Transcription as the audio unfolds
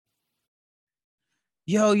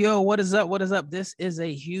Yo, what is up? What is up? This is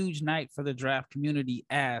a huge night for the draft community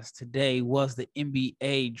as today was the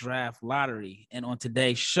NBA draft lottery. And on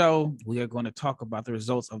today's show, we are going to talk about the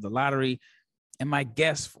results of the lottery. And my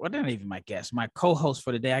guest, well, not even my guest, my co-host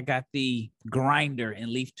for today, I got the grinder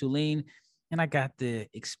in Leaf Tulane, and I got the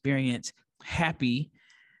experience happy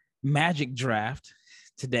Magic draft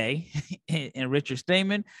today and Richard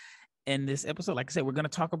Stamen. In this episode, like I said, we're going to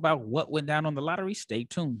talk about what went down on the lottery. Stay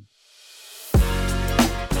tuned.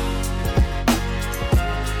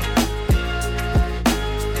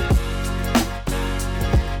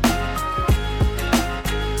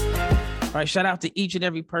 All right, shout out to each and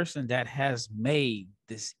every person that has made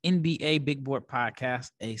this NBA Big Board podcast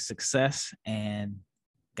a success. And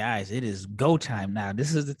guys, it is go time now.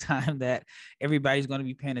 This is the time that everybody's going to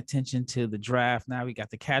be paying attention to the draft. Now we got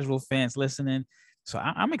the casual fans listening. So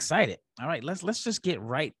I'm excited. All right, let's just get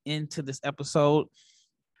right into this episode.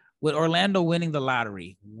 With Orlando winning the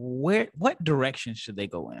lottery, what direction should they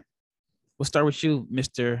go in? We'll start with you,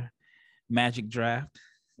 Mr. Magic Draft.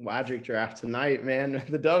 Magic draft tonight, man.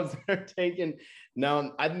 The Dubs are taking.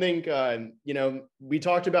 No, I think, we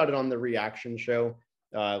talked about it on the reaction show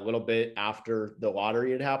a little bit after the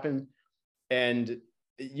lottery had happened. And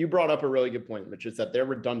you brought up a really good point, which is that they're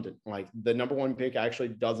redundant. Like the number one pick actually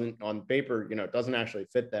doesn't on paper, doesn't actually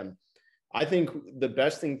fit them. I think the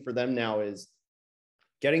best thing for them now is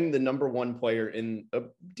getting the number one player in a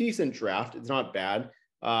decent draft. It's not bad.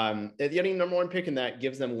 Getting number one pick in that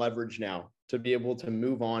gives them leverage now to be able to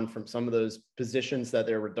move on from some of those positions that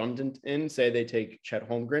they're redundant in. Say they take Chet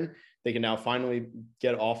Holmgren, they can now finally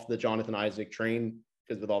get off the Jonathan Isaac train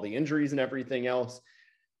because with all the injuries and everything else,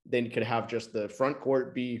 they could have just the front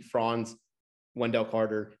court be Franz, Wendell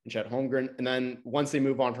Carter, and Chet Holmgren. And then once they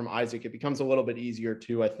move on from Isaac, it becomes a little bit easier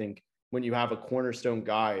too, I think, when you have a cornerstone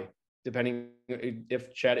guy, depending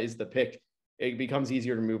if Chet is the pick, it becomes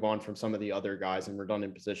easier to move on from some of the other guys in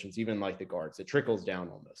redundant positions, even like the guards. It trickles down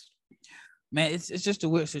almost. Man, it's just a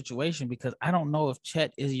weird situation because I don't know if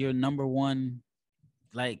Chet is your number one,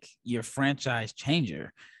 like your franchise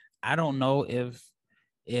changer. I don't know if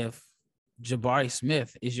Jabari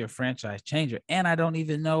Smith is your franchise changer. And I don't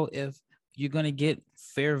even know if you're going to get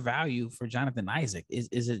fair value for Jonathan Isaac. Is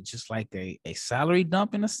it just like a salary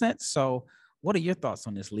dump in a sense? So what are your thoughts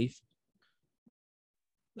on this, Leaf?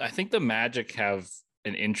 I think the Magic have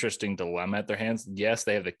an interesting dilemma at their hands. Yes,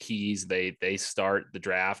 they have the keys. They start the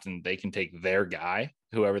draft and they can take their guy,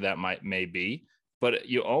 whoever that may be. But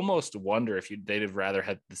you almost wonder if they'd have rather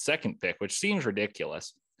had the second pick, which seems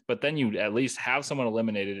ridiculous. But then you at least have someone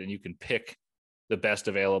eliminated and you can pick the best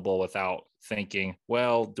available without thinking,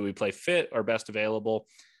 well, do we play fit or best available?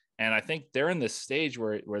 And I think they're in this stage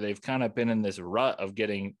where they've kind of been in this rut of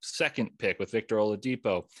getting second pick with Victor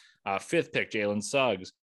Oladipo, fifth pick, Jalen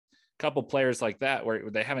Suggs, couple players like that where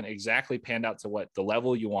they haven't exactly panned out to what the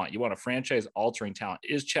level you want. You want a franchise altering talent.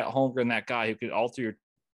 Is Chet Holmgren that guy who could alter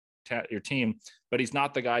your team, but he's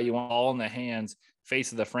not the guy you want all in the hands,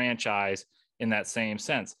 face of the franchise in that same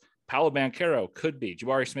sense. Paolo Banchero could be.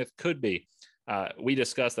 Jabari Smith could be. We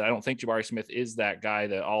discussed that I don't think Jabari Smith is that guy,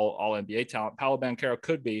 that all NBA talent. Paolo Banchero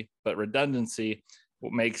could be, but redundancy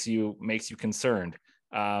makes you concerned.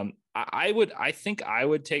 I think I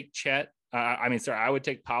would take Chet. I would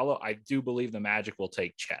take Paolo. I do believe the Magic will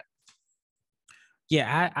take Chet.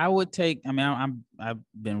 Yeah, I would take. I've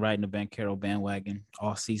been riding the Banchero bandwagon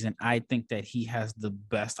all season. I think that he has the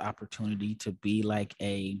best opportunity to be like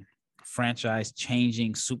a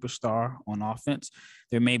franchise-changing superstar on offense.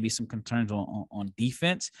 There may be some concerns on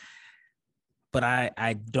defense, but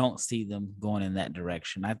I don't see them going in that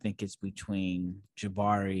direction. I think it's between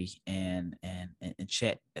Jabari and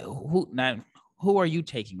Chet. Who are you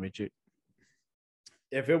taking, Richard?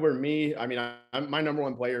 If it were me, my number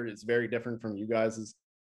one player is very different from you guys.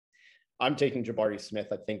 I'm taking Jabari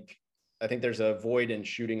Smith. I think there's a void in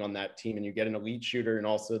shooting on that team, and you get an elite shooter and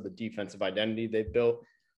also the defensive identity they've built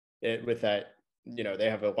it with that. They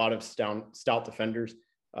have a lot of stout defenders,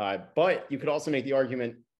 but you could also make the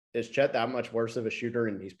argument, is Chet that much worse of a shooter?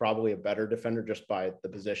 And he's probably a better defender just by the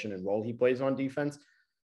position and role he plays on defense.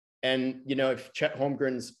 And, if Chet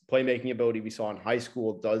Holmgren's playmaking ability we saw in high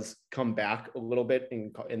school does come back a little bit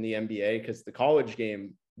in the NBA, because the college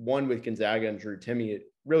game, one with Gonzaga and Drew Timme, it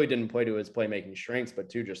really didn't play to his playmaking strengths, but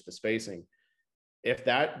to just the spacing. If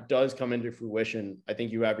that does come into fruition, I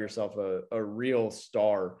think you have yourself a real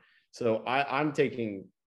star. So I'm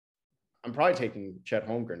probably taking Chet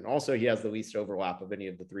Holmgren. Also, he has the least overlap of any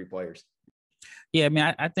of the three players.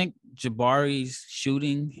 Yeah, I think Jabari's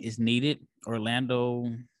shooting is needed. Orlando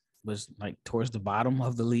was like towards the bottom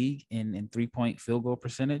of the league in 3-point field goal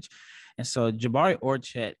percentage. And so Jabari or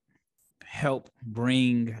Chet help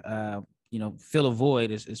bring, fill a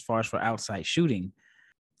void as far as for outside shooting.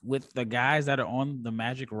 With the guys that are on the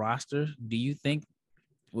Magic roster, do you think,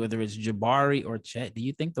 whether it's Jabari or Chet, do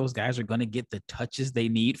you think those guys are going to get the touches they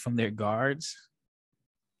need from their guards?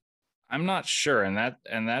 I'm not sure, and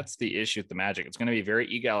that's the issue with the Magic. It's going to be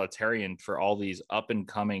very egalitarian for all these up and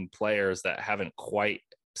coming players that haven't quite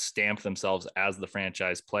stamped themselves as the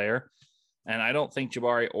franchise player. And I don't think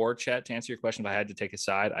Jabari or Chet, to answer your question, if I had to take a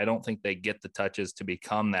side, I don't think they get the touches to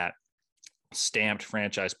become that stamped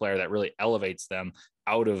franchise player that really elevates them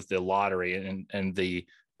out of the lottery and the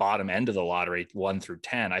bottom end of the lottery, 1 through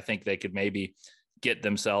 10. I think they could maybe get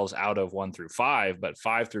themselves out of 1 through 5, but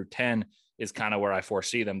 5 through 10 is kind of where I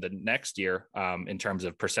foresee them the next year in terms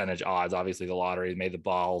of percentage odds. Obviously, the lottery made the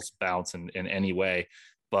balls bounce in any way,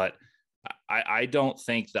 but I don't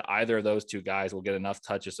think that either of those two guys will get enough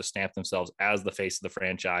touches to stamp themselves as the face of the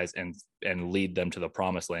franchise and lead them to the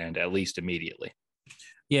promised land, at least immediately.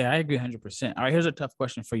 Yeah, I agree 100%. All right, here's a tough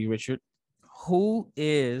question for you, Richard. Who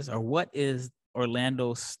is or what is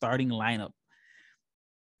Orlando's starting lineup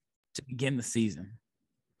to begin the season?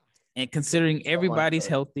 And considering everybody's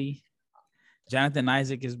healthy, Jonathan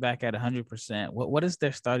Isaac is back at 100%. What is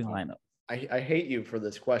their starting lineup? I hate you for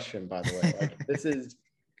this question, by the way. Like, this is,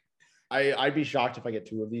 I'd be shocked if I get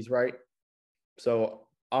 2 of these right. So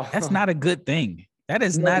that's not a good thing. That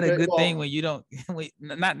is not a good thing when you don't.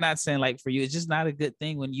 Not saying like for you, it's just not a good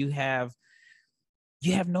thing when you have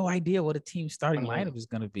no idea what a team's starting lineup is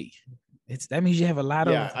going to be. That means you have a lot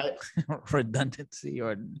of redundancy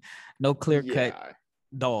or no clear cut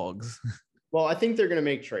dogs. Well, I think they're going to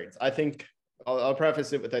make trades. I think I'll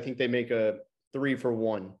preface it with, I think they make a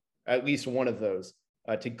 3-for-1, at least one of those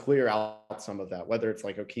to clear out some of that, whether it's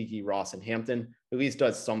like Okeke, Ross, and Hampton, at least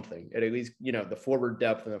does something. It at least, the forward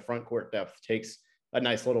depth and the front court depth takes a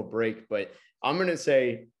nice little break. But I'm going to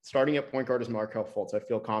say starting at point guard is Markelle Fultz. I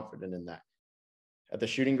feel confident in that. At the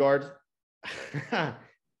shooting guard, I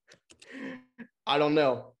don't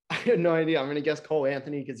know. I have no idea. I'm going to guess Cole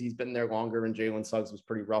Anthony because he's been there longer and Jalen Suggs was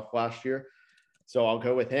pretty rough last year. So I'll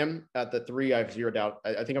go with him. At the 3, I have zero doubt.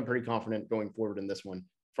 I think I'm pretty confident going forward in this one.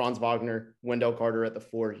 Franz Wagner, Wendell Carter at the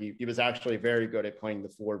 4. He was actually very good at playing the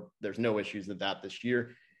 4. There's no issues with that this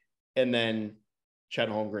year. And then Chet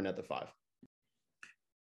Holmgren at the 5.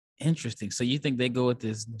 Interesting. So you think they go with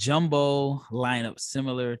this jumbo lineup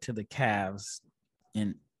similar to the Cavs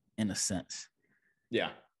in a sense? Yeah,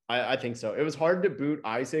 I think so. It was hard to boot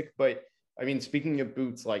Isaac, but I mean, speaking of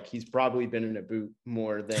boots, like he's probably been in a boot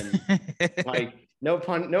more than like no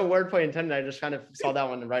wordplay intended. I just kind of saw that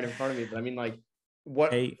one right in front of me. But I mean, like,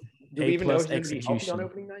 what do we even know he's going to be healthy on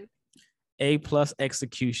opening night? A+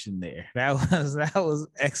 execution there. That was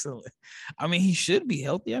excellent. I mean, he should be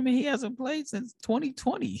healthy. I mean, he hasn't played since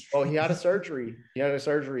 2020. Oh, he had a surgery.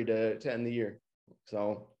 To end the year.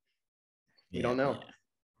 So you don't know. Yeah.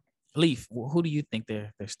 Leaf, who do you think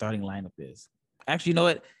their starting lineup is? Actually, you know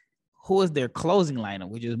what? Who is their closing lineup,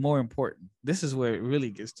 which is more important? This is where it really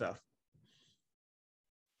gets tough.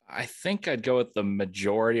 I think I'd go with the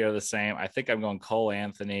majority are the same. I think I'm going Cole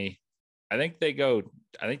Anthony. I think they go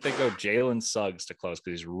Jalen Suggs to close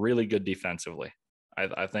because he's really good defensively.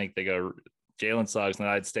 I think they go Jalen Suggs, and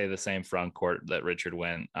I'd stay the same front court that Richard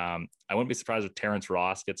went. I wouldn't be surprised if Terrence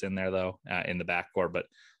Ross gets in there though in the backcourt, but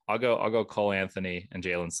I'll go Cole Anthony and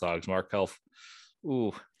Jalen Suggs. Markelle.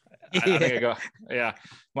 I think I go,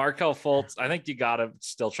 Markelle Fultz. I think you got to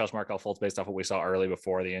still trust Markelle Fultz based off what we saw early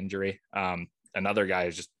before the injury. Another guy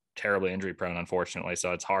is just terribly injury prone, unfortunately.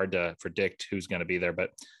 So it's hard to predict who's going to be there. But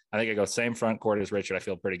I think I go same front court as Richard. I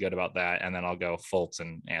feel pretty good about that. And then I'll go Fultz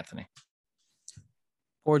and Anthony.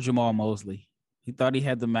 Poor Jamal Mosley. He thought he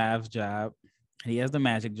had the Mavs job. He has the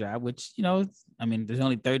Magic job, which, there's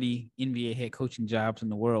only 30 NBA head coaching jobs in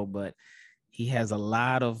the world, but he has a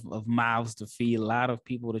lot of mouths to feed, a lot of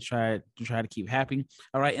people to try to keep happy.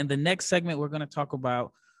 All right. In the next segment, we're going to talk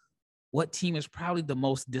about what team is probably the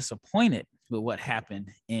most disappointed with what happened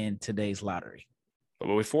in today's lottery.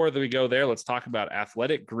 But before we go there, let's talk about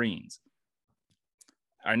Athletic Greens.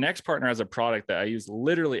 Our next partner has a product that I use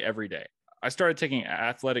literally every day. I started taking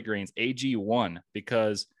Athletic Greens AG1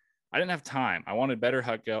 because I didn't have time. I wanted better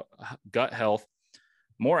gut health,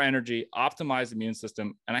 more energy, optimized immune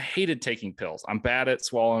system, and I hated taking pills. I'm bad at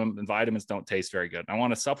swallowing them, and vitamins don't taste very good. I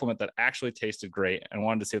want a supplement that actually tasted great and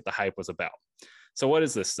wanted to see what the hype was about. So what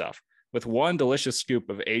is this stuff? With one delicious scoop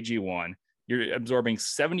of AG1, you're absorbing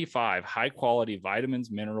 75 high-quality vitamins,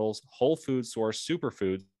 minerals, whole food source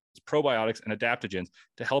superfoods, probiotics, and adaptogens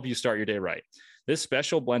to help you start your day right. This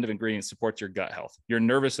special blend of ingredients supports your gut health, your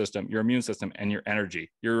nervous system, your immune system, and your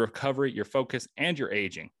energy, your recovery, your focus, and your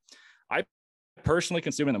aging. I personally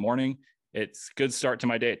consume in the morning. It's a good start to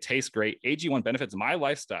my day. It tastes great. AG1 benefits my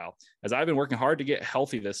lifestyle as I've been working hard to get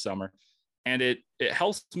healthy this summer. And it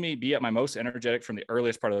helps me be at my most energetic from the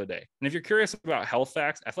earliest part of the day. And if you're curious about health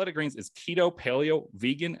facts, Athletic Greens is keto, paleo,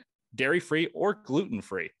 vegan, dairy-free, or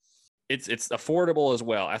gluten-free. It's affordable as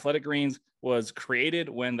well. Athletic Greens was created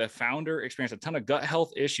when the founder experienced a ton of gut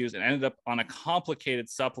health issues and ended up on a complicated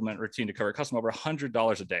supplement routine to cover. It cost him over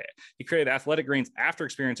 $100 a day. He created Athletic Greens after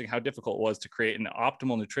experiencing how difficult it was to create an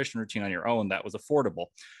optimal nutrition routine on your own that was affordable.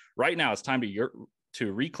 Right now, it's time to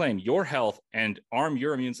reclaim your health and arm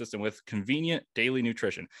your immune system with convenient daily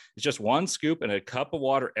nutrition. It's just one scoop and a cup of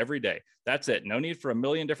water every day. That's it. No need for a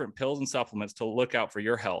million different pills and supplements to look out for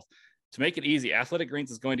your health. To make it easy, Athletic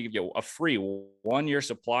Greens is going to give you a free 1-year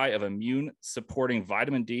supply of immune-supporting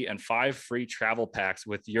vitamin D and 5 free travel packs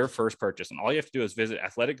with your first purchase. And all you have to do is visit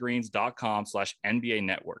athleticgreens.com/NBA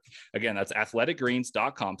network. Again, that's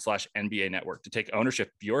athleticgreens.com/NBA network to take ownership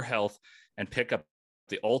of your health and pick up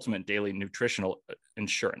the ultimate daily nutritional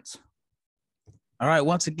insurance. All right.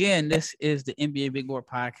 Once again, this is the NBA Big Board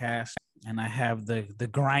Podcast, and I have the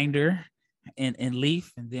grinder in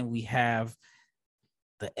Leaf, and then we have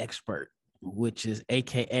the expert, which is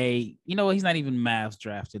AKA, he's not even Mavs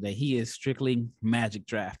draft today. He is strictly Magic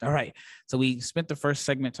draft. All right. So we spent the first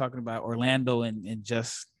segment talking about Orlando and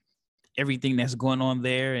just everything that's going on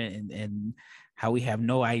there and how we have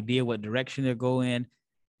no idea what direction they're going.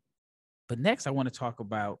 But next, I want to talk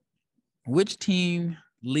about which team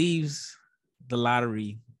leaves the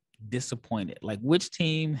lottery disappointed. Like, which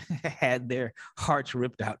team had their hearts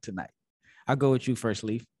ripped out tonight? I'll go with you first,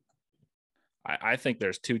 Leaf. I think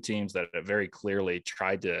there's two teams that very clearly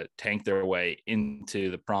tried to tank their way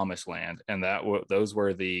into the promised land, and those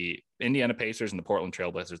were the Indiana Pacers and the Portland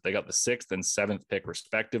Trailblazers. They got the 6th and 7th pick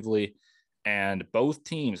respectively, and both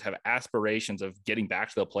teams have aspirations of getting back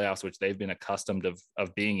to the playoffs, which they've been accustomed of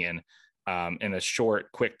being in a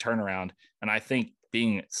short, quick turnaround. And I think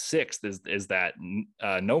being 6th is that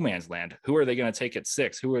no man's land. Who are they going to take at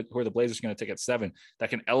 6? Who are the Blazers going to take at 7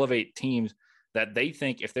 that can elevate teams that they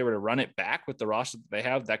think if they were to run it back with the roster that they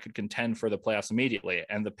have, that could contend for the playoffs immediately?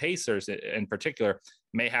 And the Pacers in particular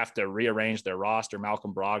may have to rearrange their roster.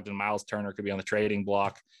 Malcolm Brogdon, Miles Turner could be on the trading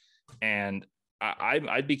block. And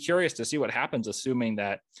I'd be curious to see what happens, assuming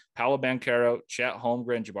that Paolo Banchero, Chet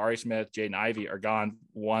Holmgren, Jabari Smith, Jaden Ivey are gone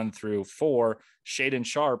 1 through 4. Shaedon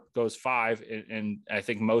Sharpe goes 5, and I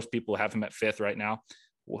think most people have him at 5th right now.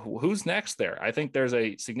 Who's next there? I think there's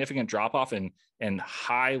a significant drop-off in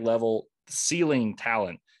high-level ceiling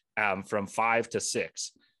talent from 5 to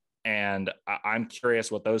 6. And I'm curious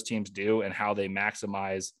what those teams do and how they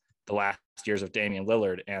maximize the last years of Damian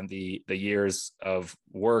Lillard and the years of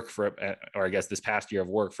work or I guess this past year of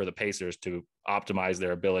work for the Pacers to optimize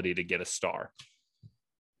their ability to get a star.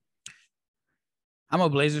 I'm a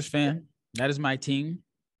Blazers fan. That is my team.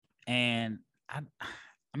 And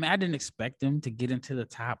I didn't expect them to get into the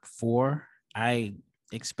top 4. I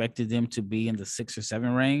expected them to be in the 6 or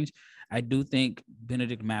 7 range. I do think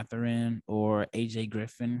Benedict Mathurin or AJ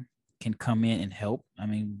Griffin can come in and help. I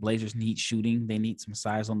mean, Blazers need shooting. They need some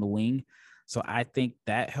size on the wing. So I think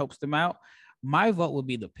that helps them out. My vote would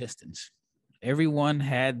be the Pistons. Everyone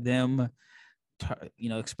had them,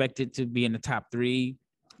 expected to be in the top 3.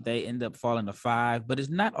 They end up falling to 5, but it's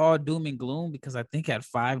not all doom and gloom, because I think at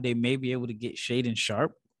 5, they may be able to get Shaedon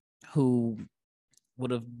Sharpe, who would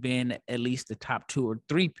have been at least the top 2 or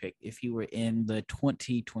 3 pick if he were in the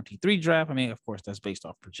 2023 draft. I mean, of course, that's based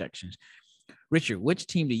off projections. Richard, which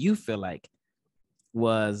team do you feel like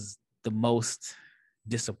was the most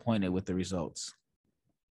disappointed with the results?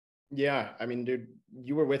 Yeah, I mean, dude,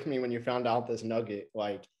 you were with me when you found out this nugget.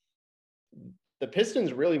 Like, the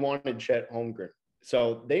Pistons really wanted Chet Holmgren,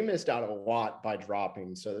 so they missed out a lot by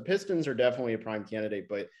dropping. So the Pistons are definitely a prime candidate,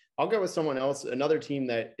 but I'll go with someone else, another team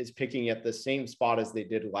that is picking at the same spot as they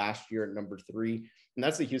did last year at number 3, and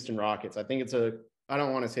that's the Houston Rockets. I think I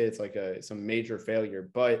don't want to say it's like some major failure,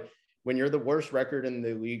 but when you're the worst record in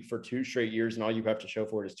the league for 2 straight years and all you have to show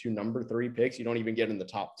for it is 2 number 3 picks, you don't even get in the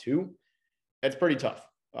top 2. It's pretty tough.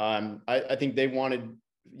 I think they wanted,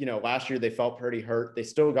 last year they felt pretty hurt. They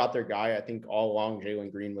still got their guy. I think all along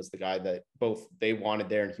Jalen Green was the guy that both they wanted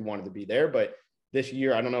there and he wanted to be there. But this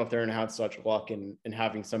year, I don't know if they're going to have such luck in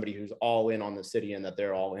having somebody who's all in on the city and that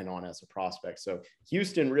they're all in on as a prospect. So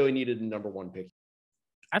Houston really needed a number 1 pick.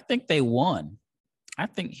 I think they won. I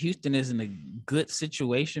think Houston is in a good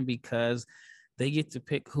situation because they get to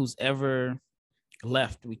pick who's ever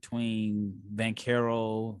left between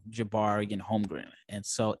Banchero, Jabari, and Holmgren. And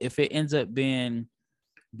so if it ends up being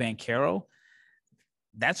Banchero,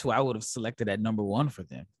 that's who I would have selected at number 1 for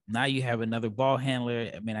them. Now you have another ball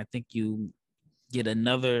handler. I mean, I think you get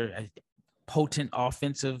another potent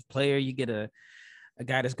offensive player. You get a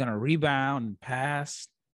guy that's going to rebound and pass.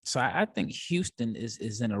 So I think Houston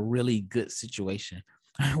is in a really good situation.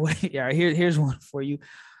 Yeah, here's one for you.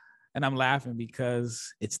 And I'm laughing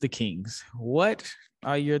because it's the Kings. What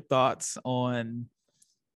are your thoughts on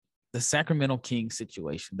the Sacramento Kings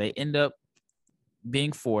situation? They end up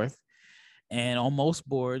being fourth. And on most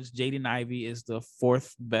boards, Jaden Ivey is the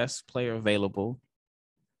fourth best player available,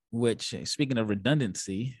 which, speaking of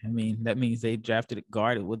redundancy, I mean, that means they drafted a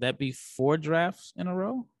guard. Would that be 4 drafts in a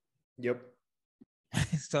row? Yep.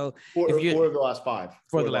 So four of the last 5.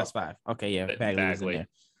 For the last 5. Okay, yeah, Bagley was in there.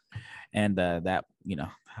 And that,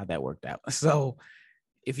 how that worked out. So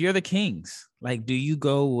if you're the Kings, like, do you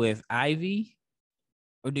go with Ivy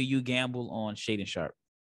or do you gamble on Shaedon Sharpe?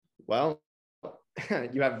 Well,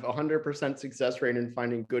 you have 100% success rate in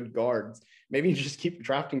finding good guards. Maybe you just keep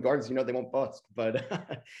drafting guards, they won't bust. But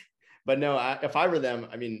but no, if I were them,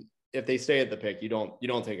 I mean, if they stay at the pick, you don't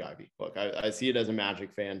take Ivy. Look, I see it as a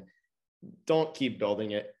Magic fan. Don't keep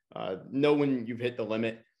building it. Know when you've hit the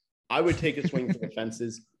limit. I would take a swing for the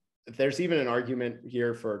fences. If there's even an argument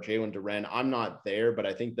here for Jalen Duren, I'm not there, but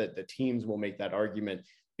I think that the teams will make that argument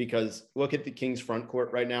because look at the Kings front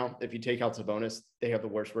court right now. If you take out Sabonis, they have the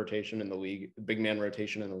worst rotation in the league, the big man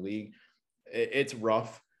rotation in the league. It's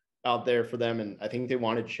rough out there for them. And I think they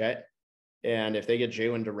wanted Chet. And if they get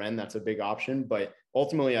Jalen Duren, that's a big option. But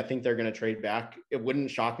ultimately, I think they're going to trade back. It wouldn't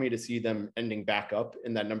shock me to see them ending back up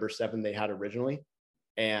in that number 7 they had originally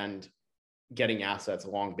and getting assets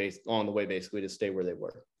along the way, basically, to stay where they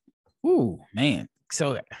were. Ooh, man.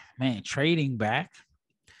 So, man, trading back.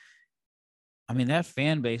 I mean, that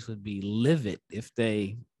fan base would be livid if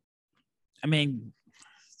they,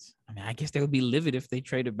 I guess they would be livid if they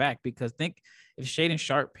traded back because think if Shaedon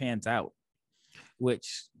Sharpe pans out,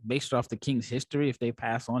 which based off the Kings' history, if they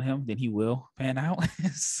pass on him, then he will pan out.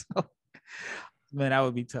 So, man, that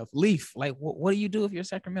would be tough. Leaf, like, what do you do if you're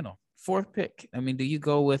Sacramento? 4th pick. I mean, do you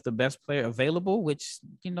go with the best player available, which,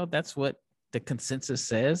 that's what the consensus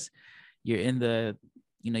says? You're in the,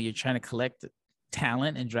 you're trying to collect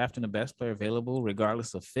talent and drafting the best player available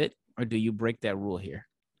regardless of fit, or do you break that rule here?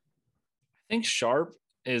 I think Sharpe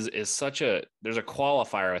is such there's a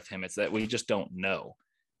qualifier with him. It's that we just don't know.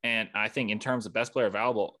 And I think in terms of best player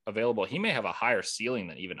available, he may have a higher ceiling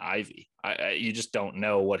than even Ivy. You just don't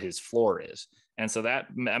know what his floor is. And so that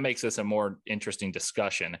makes this a more interesting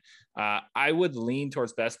discussion. I would lean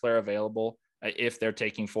towards best player available if they're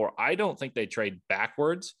taking 4. I don't think they trade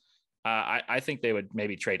backwards. I think they would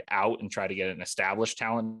maybe trade out and try to get an established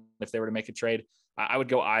talent if they were to make a trade. I would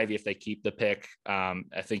go Ivy if they keep the pick.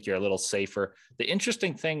 I think you're a little safer. The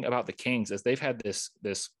interesting thing about the Kings is they've had this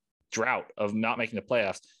drought of not making the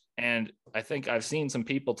playoffs. And I think I've seen some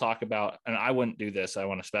people talk about, and I wouldn't do this, I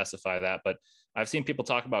want to specify that, but I've seen people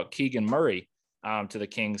talk about Keegan Murray to the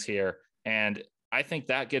Kings here. And I think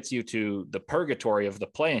that gets you to the purgatory of the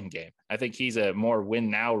play-in game. I think he's a more win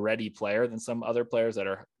now ready player than some other players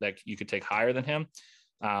that you could take higher than him.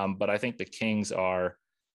 But I think the Kings are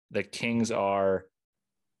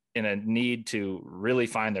in a need to really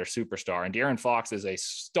find their superstar. And De'Aaron Fox is a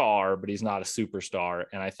star, but he's not a superstar.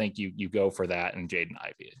 And I think you go for that and Jaden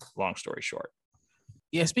Ivey, long story short.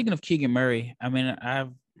 Yeah, speaking of Keegan Murray, I mean,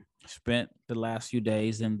 I've spent the last few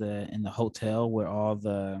days in the hotel where all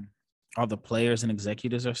the players and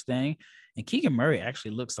executives are staying. And Keegan Murray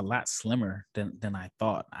actually looks a lot slimmer than I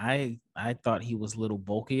thought. I thought he was a little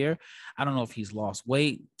bulkier. I don't know if he's lost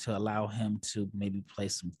weight to allow him to maybe play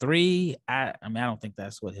some 3. I don't think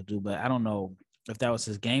that's what he'll do, but I don't know if that was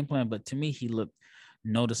his game plan. But to me, he looked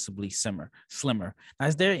noticeably slimmer. Now,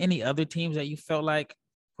 is there any other teams that you felt like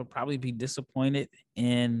would probably be disappointed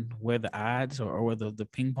in where the odds or where the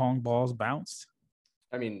ping pong balls bounced?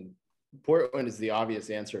 I mean, Portland is the obvious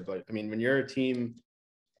answer, but I mean, when you're a team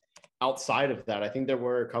outside of that, I think there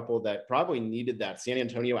were a couple that probably needed that. San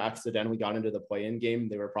Antonio accidentally got into the play-in game.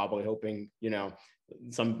 They were probably hoping,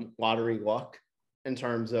 some lottery luck in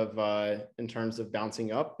terms of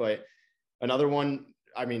bouncing up. But another one,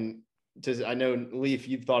 I mean, I know Leaf,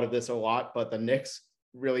 you've thought of this a lot, but the Knicks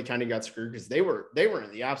really kind of got screwed because they were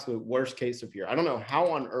in the absolute worst case of here. I don't know how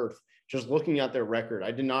on earth, just looking at their record, I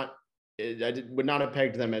would not have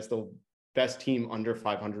pegged them as the best team under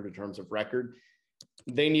 500 in terms of record.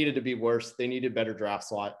 They needed to be worse. They needed better draft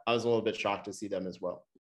slot. I was a little bit shocked to see them as well.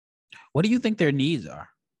 What do you think their needs are?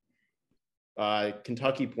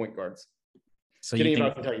 Kentucky point guards. So kidding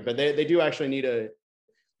about Kentucky, but they do actually need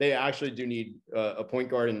a point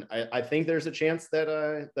guard, and I think there's a chance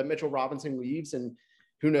that Mitchell Robinson leaves, and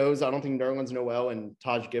who knows? I don't think Nerlens Noel and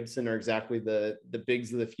Taj Gibson are exactly the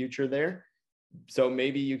bigs of the future there. So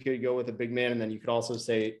maybe you could go with a big man, and then you could also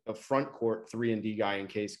say a front court 3-and-D guy in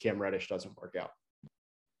case Cam Reddish doesn't work out.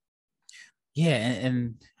 Yeah,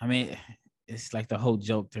 and I mean, it's like the whole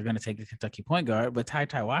joke. They're going to take the Kentucky point guard, but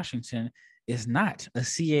Ty Washington is not a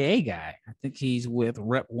CAA guy. I think he's with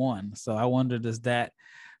Rep 1. So I wonder, does that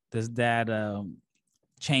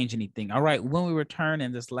change anything? All right, when we return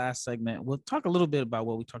in this last segment, we'll talk a little bit about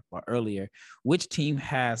what we talked about earlier. Which team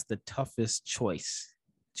has the toughest choice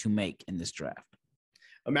to make in this draft?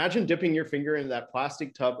 Imagine dipping your finger into that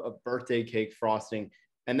plastic tub of birthday cake frosting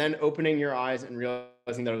and then opening your eyes and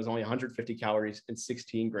realizing that it was only 150 calories and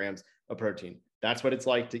 16 grams of protein. That's what it's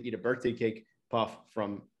like to eat a birthday cake puff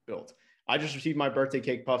from Built. I just received my birthday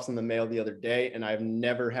cake puffs in the mail the other day, and I've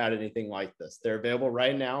never had anything like this. They're available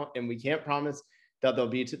right now, and we can't promise that they'll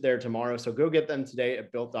be there tomorrow. So go get them today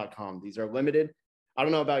at built.com. These are limited. I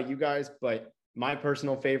don't know about you guys, but my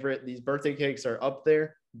personal favorite, these birthday cakes are up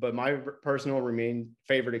there, but my personal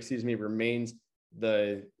favorite remains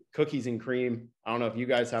the cookies and cream. I don't know if you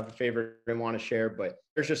guys have a favorite and want to share, but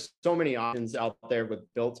there's just so many options out there with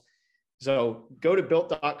Built. So go to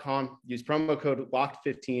built.com, use promo code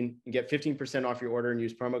LOCKED15 and get 15% off your order, and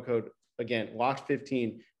use promo code, again,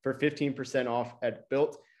 LOCKED15 for 15% off at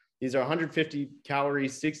Built. These are 150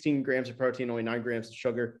 calories, 16 grams of protein, only 9 grams of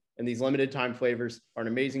sugar. And these limited time flavors are an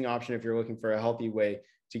amazing option if you're looking for a healthy way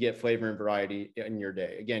to get flavor and variety in your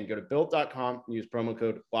day. Again, go to built.com and use promo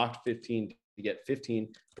code LOCKED15 to get 15%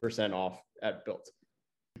 off at Built.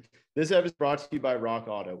 This episode is brought to you by Rock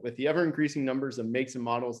Auto. With the ever-increasing numbers of makes and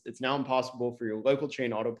models, it's now impossible for your local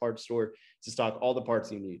chain auto parts store to stock all the parts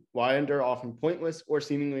you need. Why under often pointless or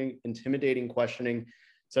seemingly intimidating questioning,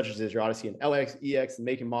 such as is your Odyssey and LX, EX, and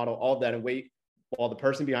make and model, all of that, and wait while the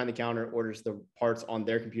person behind the counter orders the parts on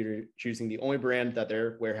their computer, choosing the only brand that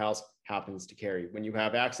their warehouse happens to carry, when you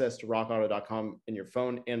have access to rockauto.com in your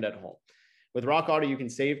phone and at home. With Rock Auto, you can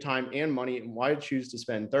save time and money, and why choose to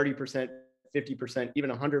spend 30%, 50%,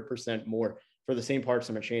 even 100% more for the same parts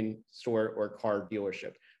from a chain store or car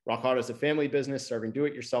dealership. Rock Auto is a family business serving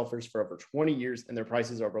do-it-yourselfers for over 20 years, and their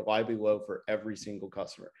prices are reliably low for every single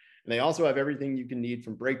customer. And they also have everything you can need,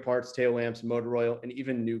 from brake parts, tail lamps, motor oil, and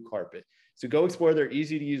even new carpet. So go explore their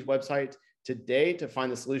easy-to-use website today to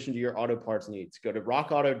find the solution to your auto parts needs. Go to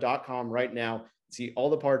rockauto.com right now and see all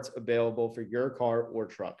the parts available for your car or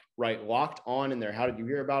truck. Write Locked On in their How Did You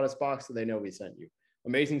Hear About Us box so they know we sent you.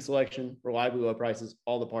 Amazing selection, reliably low prices,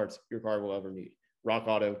 all the parts your car will ever need.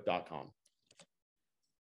 rockauto.com.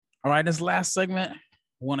 All right, this last segment, I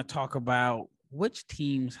want to talk about which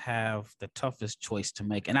teams have the toughest choice to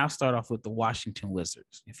make. And I'll start off with the Washington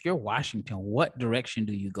Wizards. If you're Washington, what direction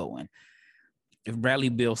do you go in? If Bradley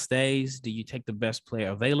Beal stays, do you take the best player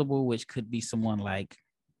available, which could be someone like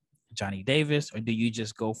Johnny Davis, or do you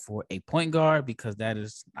just go for a point guard because that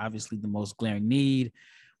is obviously the most glaring need?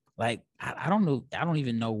 Like, I don't know. I don't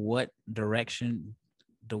even know what direction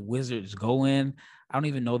the Wizards go in. I don't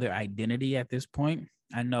even know their identity at this point.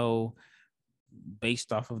 I know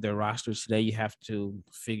based off of their rosters today, you have to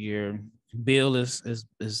figure Bill is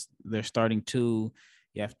their starting 2.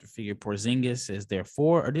 You have to figure Porzingis is their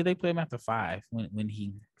 4, or did they play him after 5 when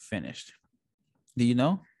he finished? Do you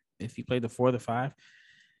know if he played the 4 or the 5?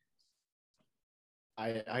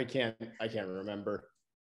 I can't remember.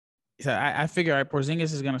 So I figure, all right,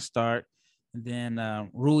 Porzingis is going to start, and then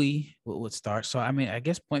Rui would start. So, I mean, I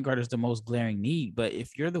guess point guard is the most glaring need. But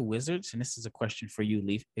if you're the Wizards, and this is a question for you,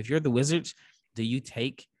 Leaf, if you're the Wizards, do you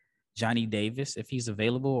take Johnny Davis if he's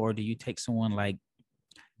available, or do you take someone like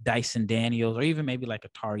Dyson Daniels, or even maybe like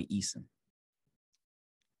Atari Eason?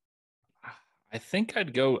 I think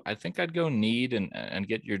I'd go need and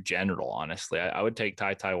get your general. Honestly, I would take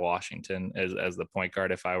Ty Washington as the point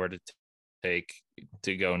guard if I were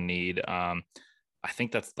to go need. I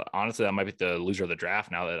think honestly that might be the loser of the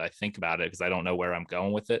draft now that I think about it, because I don't know where I'm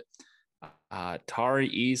going with it. Tari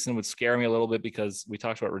Eason would scare me a little bit because we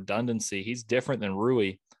talked about redundancy. He's different than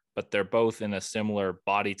Rui, but they're both in a similar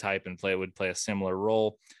body type and would play a similar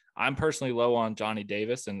role. I'm personally low on Johnny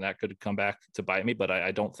Davis, and that could come back to bite me, but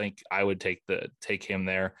I don't think I would take him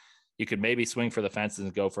there. You could maybe swing for the fences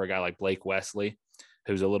and go for a guy like Blake Wesley,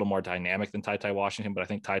 who's a little more dynamic than Ty Washington, but I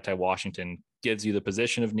think Ty Washington gives you the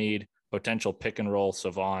position of need, potential pick and roll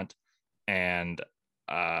savant, and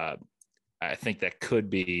I think that could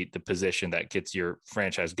be the position that gets your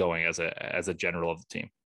franchise going as a general of the team.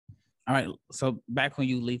 All right, so back on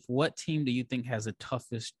you, Leaf. What team do you think has the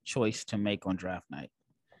toughest choice to make on draft night?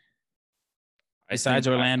 Besides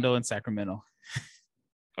Orlando and Sacramento.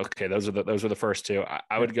 Okay, those are the first two.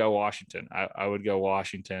 I would go Washington. I would go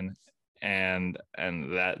Washington, and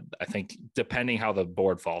that, I think, depending how the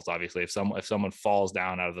board falls, obviously, if someone falls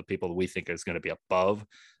down out of the people that we think is going to be above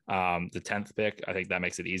the 10th pick, I think that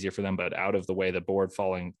makes it easier for them. But out of the way the board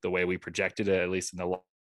falling the way we projected it, at least in the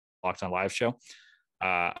Locked On Live show,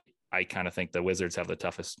 I kind of think the Wizards have the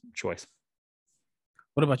toughest choice.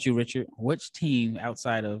 What about you, Richard? Which team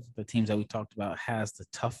outside of the teams that we talked about has the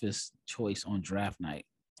toughest choice on draft night?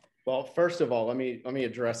 Well, first of all, let me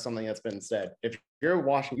address something that's been said. If you're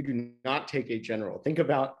Washington, you do not take a general. Think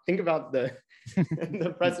about the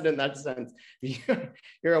the precedent in that sense.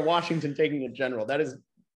 You're a Washington taking a general. That is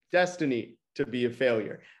destiny to be a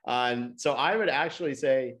failure. So I would actually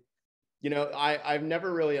say, I've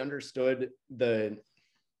never really understood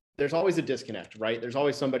there's always a disconnect, right? There's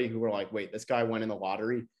always somebody who were like, wait, this guy went in the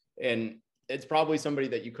lottery. And it's probably somebody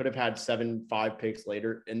that you could have had 7-5 picks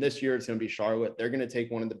later. And this year it's going to be Charlotte. They're going to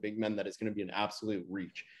take one of the big men that is going to be an absolute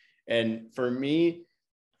reach. And for me,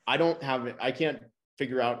 I can't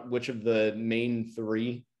figure out which of the main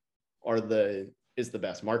three is the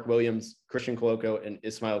best. Mark Williams, Christian Koloko, and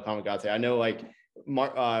Ismail Kamagaze. I know, like,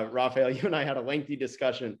 Raphael, you and I had a lengthy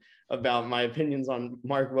discussion about my opinions on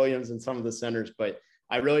Mark Williams and some of the centers, but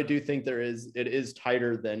I really do think it is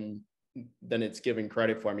tighter than it's given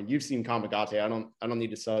credit for. I mean, you've seen Kamagaze. I don't need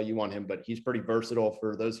to sell you on him, but he's pretty versatile.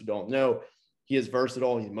 For those who don't know, he is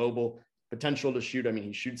versatile. He's mobile, potential to shoot. I mean,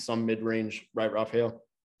 he shoots some mid-range, right, Raphael?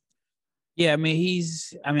 Yeah, I mean,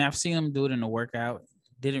 I've seen him do it in the workout.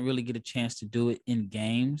 Didn't really get a chance to do it in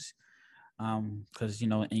games because,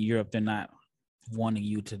 in Europe, they're not wanting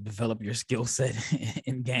you to develop your skill set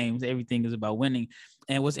in games. Everything is about winning.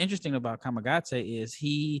 And what's interesting about Kamagaze is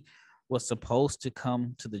he was supposed to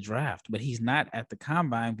come to the draft, but he's not at the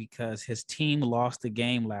combine because his team lost the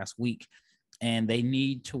game last week and they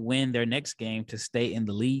need to win their next game to stay in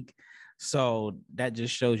the league. So that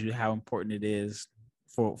just shows you how important it is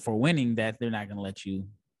for winning, that they're not going to let you,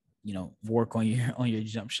 work on your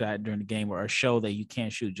jump shot during the game, or show that you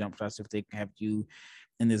can't shoot jump shots if they have you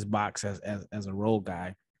in this box as a role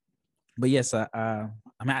guy. But yes, I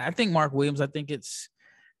think Mark Williams, I think it's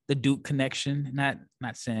the Duke connection, not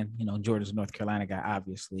saying, Jordan's a North Carolina guy,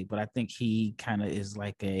 obviously, but I think he kind of is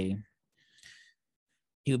like he'll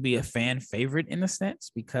be a fan favorite in a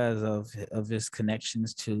sense because of his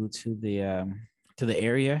connections to the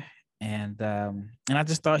area. And I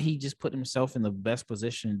just thought he just put himself in the best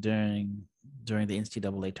position during the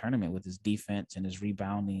NCAA tournament with his defense and his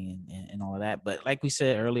rebounding and all of that. But like we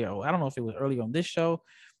said earlier, I don't know if it was earlier on this show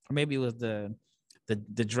or maybe it was the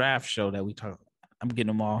draft show that we talked. I'm getting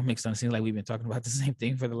them all mixed up. It seems like we've been talking about the same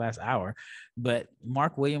thing for the last hour. But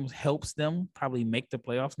Mark Williams helps them probably make the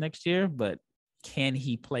playoffs next year, but can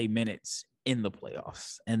he play minutes in the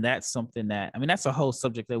playoffs? And that's something that's a whole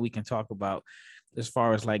subject that we can talk about as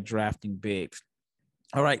far as like drafting bigs.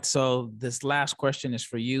 All right, so this last question is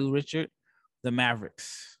for you, Richard. The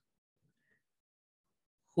Mavericks.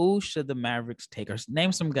 Who should the Mavericks take? Or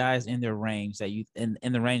name some guys in their range that you in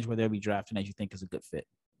the range where they'll be drafting that you think is a good fit.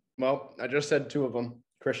 Well, I just said two of them: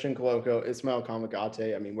 Christian Koloko, Ismail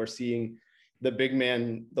Kamagaze. I mean, we're seeing the big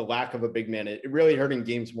man, the lack of a big man. It really hurt in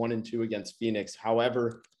games 1 and 2 against Phoenix.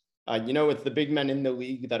 However, with the big men in the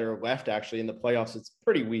league that are left actually in the playoffs, it's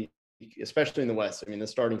pretty weak, especially in the West. I mean, the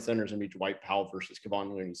starting center is going to be Dwight Powell versus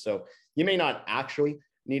Kevon Looney. So you may not actually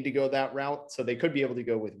need to go that route. So they could be able to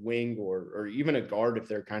go with wing or even a guard if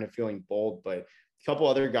they're kind of feeling bold. But a couple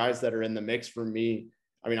other guys that are in the mix for me,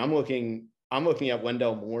 I mean, I'm looking at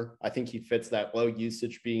Wendell Moore. I think he fits that low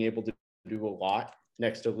usage, being able to do a lot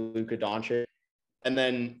next to Luka Doncic. And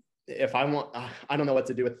then if I don't know what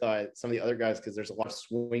to do with some of the other guys because there's a lot of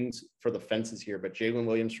swings for the fences here, but Jalen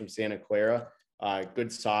Williams from Santa Clara,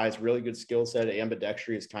 good size, really good skill set,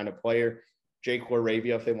 ambidextrous kind of player. Jake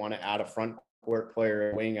LaRavia, if they want to add a front court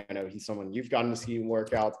player wing, I know he's someone you've gotten to see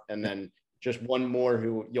work out. And then just one more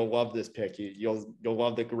who you'll love this pick. You'll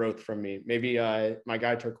love the growth from me. Maybe my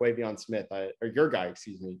guy Terquavion Smith, or your guy,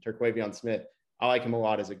 Terquavion Smith. I like him a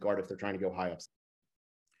lot as a guard if they're trying to go high up.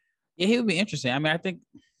 Yeah, he would be interesting. I mean, I think,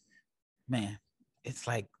 man, it's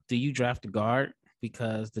like, do you draft a guard?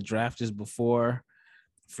 Because the draft is before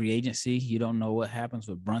free agency. You don't know what happens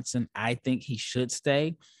with Brunson. I think he should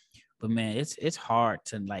stay. But, man, it's hard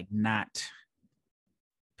to, like, not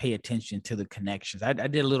pay attention to the connections. I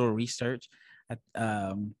did a little research.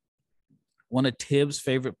 One of Tibbs'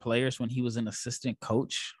 favorite players when he was an assistant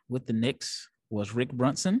coach with the Knicks was Rick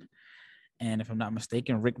Brunson. And if I'm not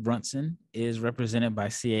mistaken, Rick Brunson is represented by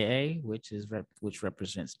CAA, which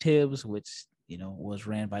represents Tibbs, which, was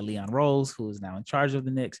ran by Leon Rose, who is now in charge of the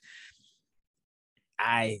Knicks.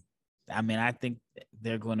 I I mean, I think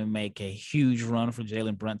they're going to make a huge run for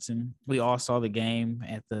Jalen Brunson. We all saw the game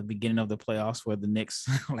at the beginning of the playoffs where the Knicks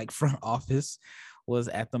like front office was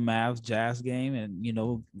at the Mavs Jazz game. And, you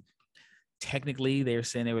know, technically they were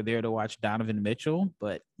saying they were there to watch Donovan Mitchell,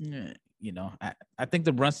 but you know, I think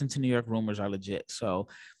the Brunson to New York rumors are legit. So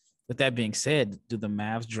with that being said, do the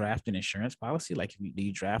Mavs draft an insurance policy? Like, do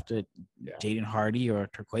you draft a Jaden Hardy or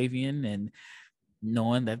Terquavian, and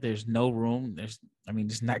knowing that there's no room, there's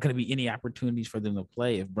not going to be any opportunities for them to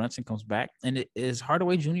play if Brunson comes back? And is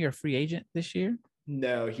Hardaway Jr. a free agent this year?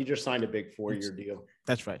 No, he just signed a big 4-year deal.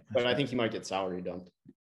 That's right. But I think he might get salary dumped.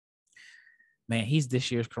 Man, he's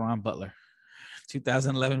this year's Caron Butler,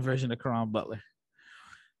 2011 version of Caron Butler.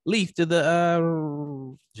 Leaf, did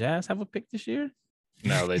the Jazz have a pick this year?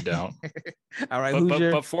 No, they don't. All right,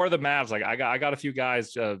 but for the Mavs, like I got a few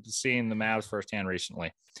guys seeing the Mavs firsthand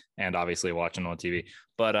recently, and obviously watching on TV.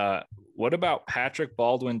 But what about Patrick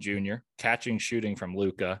Baldwin Jr. catching shooting from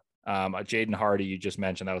Luka? Jaden Hardy, you just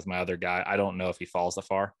mentioned, that was my other guy. I don't know if he falls that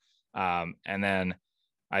far. And then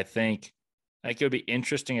I think it would be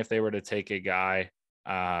interesting if they were to take a guy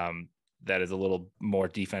that is a little more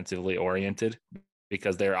defensively oriented,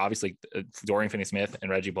 because they're obviously Dorian Finney-Smith and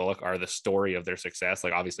Reggie Bullock are the story of their success.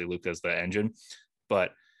 Like, obviously Luka's the engine,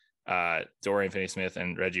 but Dorian Finney-Smith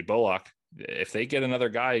and Reggie Bullock, if they get another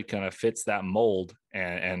guy who kind of fits that mold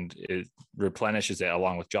and it replenishes it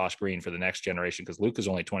along with Josh Green for the next generation, because Luka's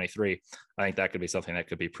only 23, I think that could be something that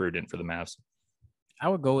could be prudent for the Mavs. I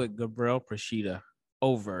would go with Gabriel Procida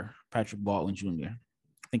over Patrick Baldwin Jr.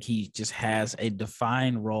 I think he just has a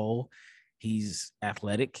defined role. He's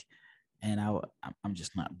athletic. And I'm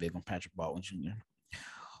just not big on Patrick Baldwin Jr.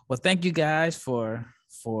 Well, thank you guys for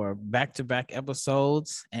back-to-back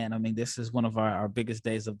episodes. And I mean, this is one of our biggest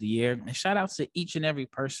days of the year. And shout out to each and every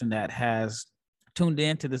person that has tuned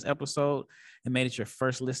in to this episode and made it your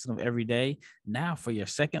first listen of every day. Now, for your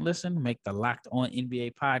second listen, make the Locked On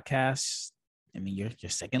NBA podcast, your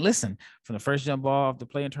second listen. From the first jump ball of the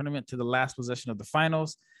play-in tournament to the last possession of the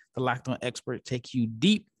finals, the Locked On expert take you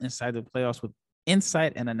deep inside the playoffs with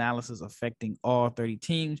insight and analysis affecting all 30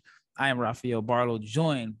 teams. I am Rafael Barlow,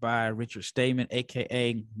 joined by Richard Stamen,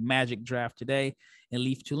 aka Magic Draft Today, and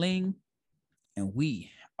Leaf Tuling, and we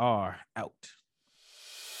are out.